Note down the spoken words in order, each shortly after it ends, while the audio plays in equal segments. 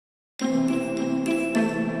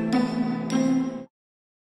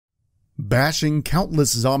bashing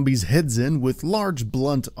countless zombies' heads in with large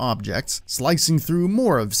blunt objects, slicing through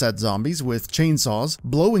more of said zombies with chainsaws,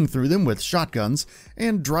 blowing through them with shotguns,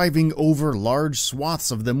 and driving over large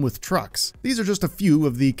swaths of them with trucks. These are just a few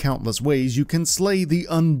of the countless ways you can slay the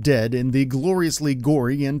undead in the gloriously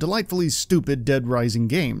gory and delightfully stupid Dead Rising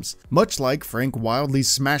games. Much like Frank wildly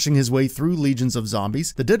smashing his way through legions of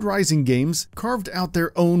zombies, the Dead Rising games carved out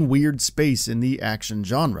their own weird space in the action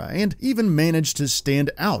genre, and even managed to stand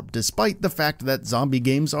out despite the fact that zombie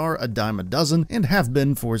games are a dime a dozen and have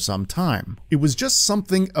been for some time. It was just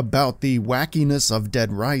something about the wackiness of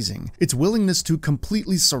Dead Rising, its willingness to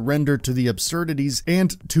completely surrender to the absurdities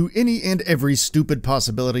and to any and every stupid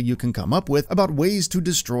possibility you can come up with about ways to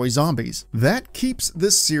destroy zombies. That keeps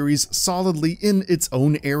this series solidly in its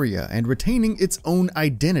own area and retaining its own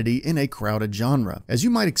identity in a crowded genre. As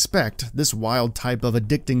you might expect, this wild type of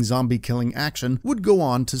addicting zombie killing action would go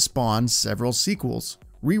on to spawn several sequels,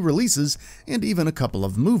 re-releases, and even a couple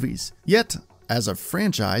of movies. Yet, as a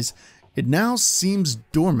franchise, it now seems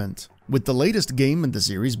dormant. With the latest game in the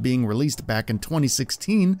series being released back in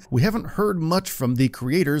 2016, we haven't heard much from the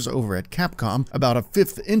creators over at Capcom about a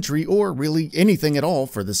fifth entry or really anything at all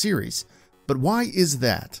for the series. But why is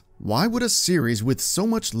that? Why would a series with so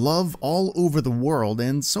much love all over the world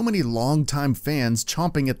and so many longtime fans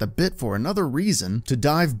chomping at the bit for another reason to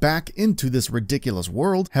dive back into this ridiculous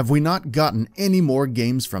world have we not gotten any more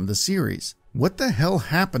games from the series? What the hell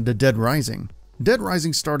happened to Dead Rising? Dead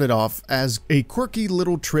Rising started off as a quirky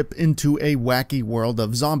little trip into a wacky world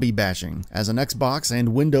of zombie bashing. As an Xbox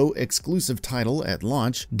and Window exclusive title at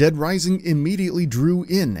launch, Dead Rising immediately drew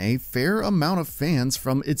in a fair amount of fans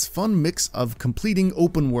from its fun mix of completing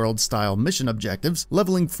open world style mission objectives,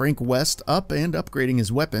 leveling Frank West up and upgrading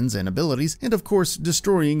his weapons and abilities, and of course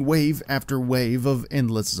destroying wave after wave of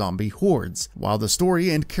endless zombie hordes. While the story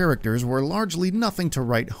and characters were largely nothing to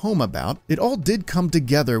write home about, it all did come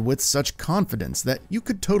together with such confidence that you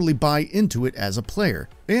could totally buy into it as a player,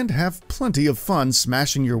 and have plenty of fun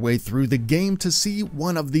smashing your way through the game to see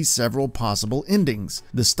one of the several possible endings.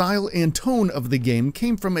 The style and tone of the game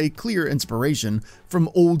came from a clear inspiration from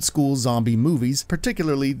old school zombie movies,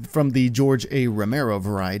 particularly from the George A. Romero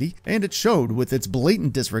variety, and it showed with its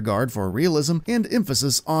blatant disregard for realism and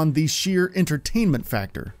emphasis on the sheer entertainment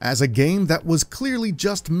factor. As a game that was clearly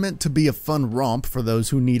just meant to be a fun romp for those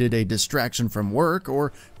who needed a distraction from work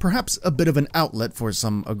or perhaps a bit of an outlet for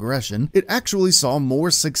some aggression, it actually saw more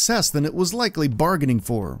success than it was likely bargaining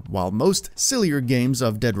for. While most sillier games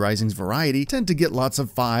of Dead Rising's variety tend to get lots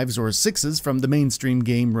of 5s or 6s from the mainstream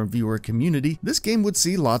game reviewer community, this game would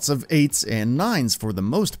see lots of 8s and 9s for the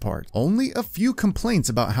most part. Only a few complaints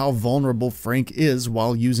about how vulnerable Frank is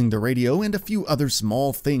while using the radio and a few other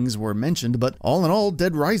small things were mentioned, but all in all,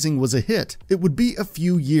 Dead Rising was a hit. It would be a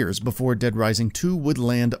few years before Dead Rising 2 would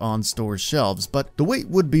land on store shelves, but the wait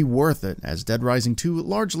would be worth it, as Dead Rising 2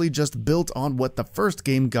 largely just built on what the first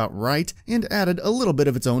game got right and added a little bit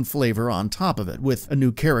of its own flavor on top of it, with a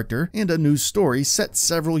new character and a new story set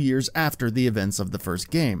several years after the events of the first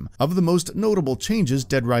game. Of the most notable changes,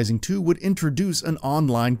 Dead Rising 2 would introduce an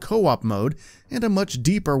online co-op mode and a much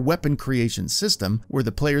deeper weapon creation system where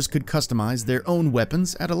the players could customize their own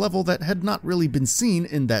weapons at a level that had not really been seen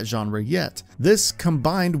in that genre yet. This,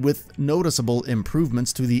 combined with noticeable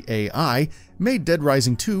improvements to the AI, made Dead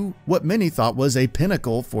Rising 2 what many thought was a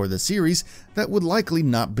pinnacle for the series that would likely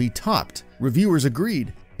not be topped. Reviewers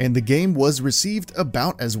agreed, and the game was received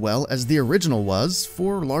about as well as the original was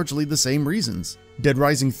for largely the same reasons. Dead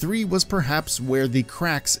Rising 3 was perhaps where the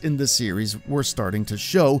cracks in the series were starting to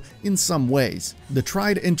show in some ways. The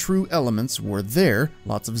tried and true elements were there,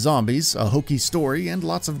 lots of zombies, a hokey story, and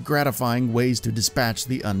lots of gratifying ways to dispatch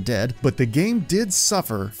the undead, but the game did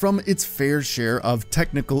suffer from its fair share of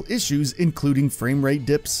technical issues, including frame rate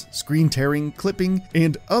dips, screen tearing, clipping,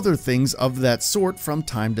 and other things of that sort from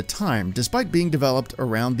time to time, despite being developed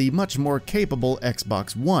around the much more capable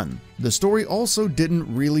Xbox One. The story also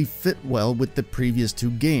didn't really fit well with the previous two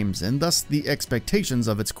games, and thus the expectations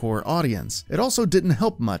of its core audience. It also didn't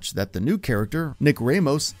help much that the new character, Nick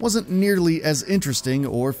Ramos, wasn't nearly as interesting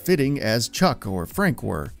or fitting as Chuck or Frank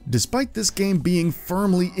were. Despite this game being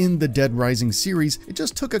firmly in the Dead Rising series, it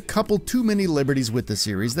just took a couple too many liberties with the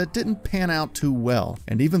series that didn't pan out too well.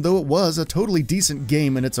 And even though it was a totally decent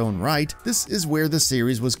game in its own right, this is where the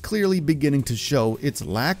series was clearly beginning to show its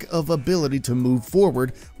lack of ability to move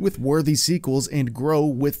forward with worthy sequels and grow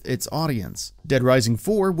with its audience. Dead Rising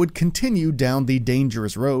 4 would continue down the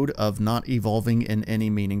dangerous road of not evolving in any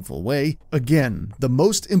meaningful way. Again, the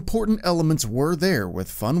most important elements were there with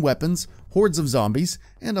fun weapons, hordes of zombies,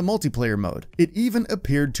 and a multiplayer mode. It even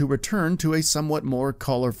appeared to return to a somewhat more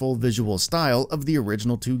colorful visual style of the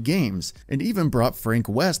original 2 games, and even brought Frank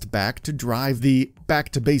West back to drive the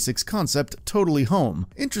back-to-basics concept totally home.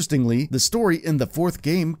 Interestingly, the story in the 4th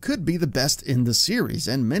game could be the best in the series,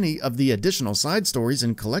 and many of the additional side stories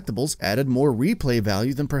and collectibles added more replay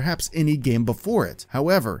value than perhaps any game before it.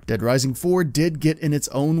 However, Dead Rising 4 did get in its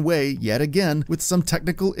own way yet again with some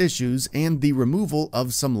technical issues and the removal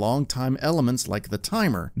of some long-time elements like the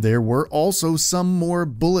timer. There were also some more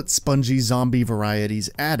bullet-spongy zombie varieties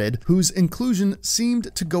added, whose inclusion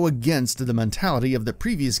seemed to go against the mentality of the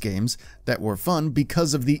previous games that were fun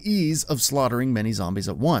because of the ease of slaughtering many zombies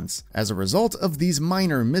at once. As a result of these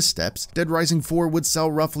minor missteps, Dead Rising 4 would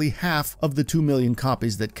sell roughly half of the 2 million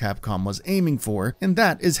copies that Capcom was aiming for, and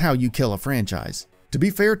that is how you kill a franchise. To be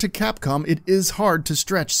fair to Capcom, it is hard to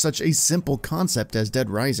stretch such a simple concept as Dead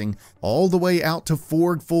Rising all the way out to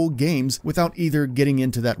 4 full games without either getting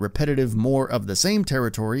into that repetitive more of the same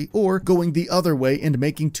territory or going the other way and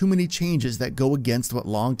making too many changes that go against what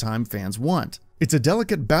longtime fans want. It's a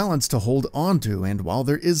delicate balance to hold on to, and while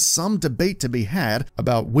there is some debate to be had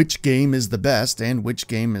about which game is the best and which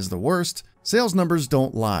game is the worst, sales numbers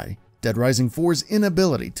don't lie. Dead Rising 4's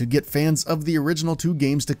inability to get fans of the original 2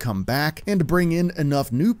 games to come back and bring in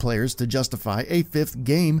enough new players to justify a 5th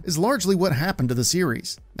game is largely what happened to the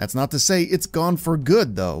series. That's not to say it's gone for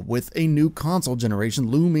good though, with a new console generation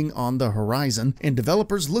looming on the horizon and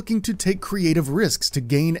developers looking to take creative risks to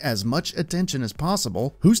gain as much attention as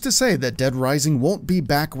possible. Who's to say that Dead Rising won't be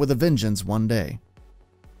back with a vengeance one day?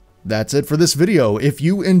 That's it for this video. If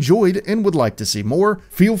you enjoyed and would like to see more,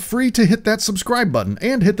 feel free to hit that subscribe button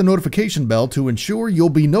and hit the notification bell to ensure you'll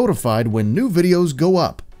be notified when new videos go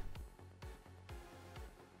up.